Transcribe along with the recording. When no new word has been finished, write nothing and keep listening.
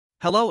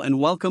Hello and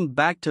welcome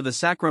back to the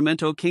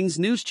Sacramento Kings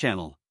news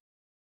channel.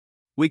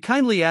 We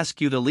kindly ask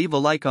you to leave a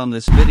like on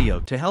this video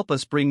to help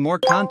us bring more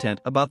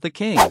content about the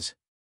Kings.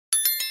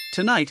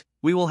 Tonight,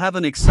 we will have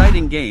an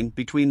exciting game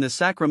between the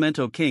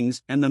Sacramento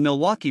Kings and the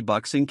Milwaukee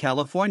Bucks in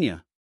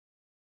California.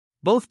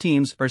 Both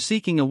teams are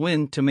seeking a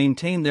win to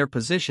maintain their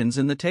positions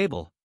in the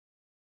table.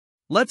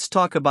 Let's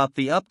talk about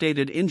the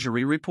updated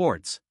injury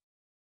reports.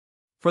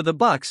 For the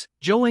Bucks,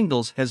 Joe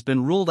Ingles has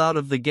been ruled out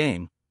of the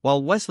game,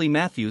 while Wesley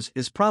Matthews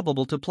is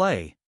probable to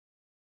play.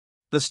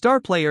 The star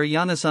player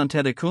Giannis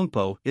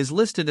Antetokounmpo is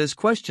listed as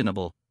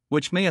questionable,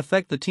 which may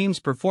affect the team's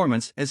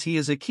performance as he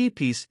is a key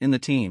piece in the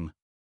team.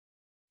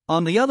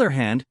 On the other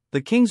hand,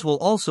 the Kings will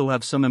also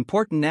have some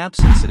important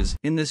absences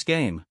in this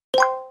game.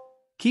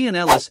 Keon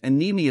Ellis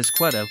and Neemias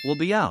Queta will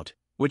be out,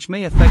 which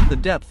may affect the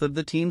depth of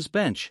the team's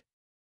bench.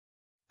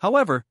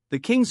 However, the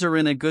Kings are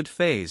in a good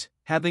phase,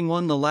 having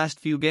won the last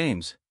few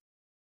games.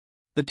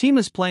 The team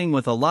is playing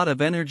with a lot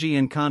of energy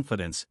and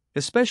confidence,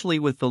 especially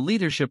with the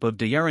leadership of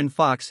De'Aaron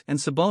Fox and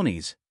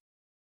Sabonis.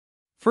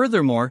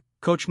 Furthermore,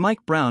 Coach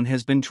Mike Brown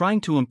has been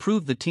trying to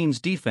improve the team's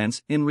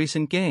defense in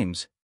recent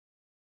games.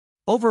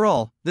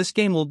 Overall, this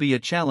game will be a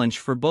challenge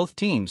for both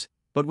teams,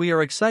 but we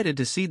are excited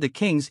to see the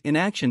Kings in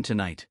action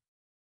tonight.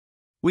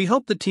 We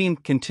hope the team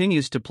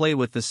continues to play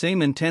with the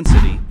same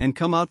intensity and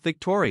come out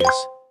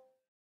victorious.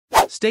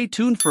 Stay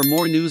tuned for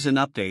more news and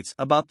updates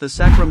about the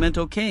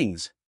Sacramento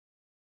Kings.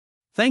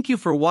 Thank you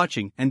for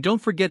watching and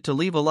don't forget to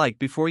leave a like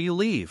before you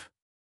leave.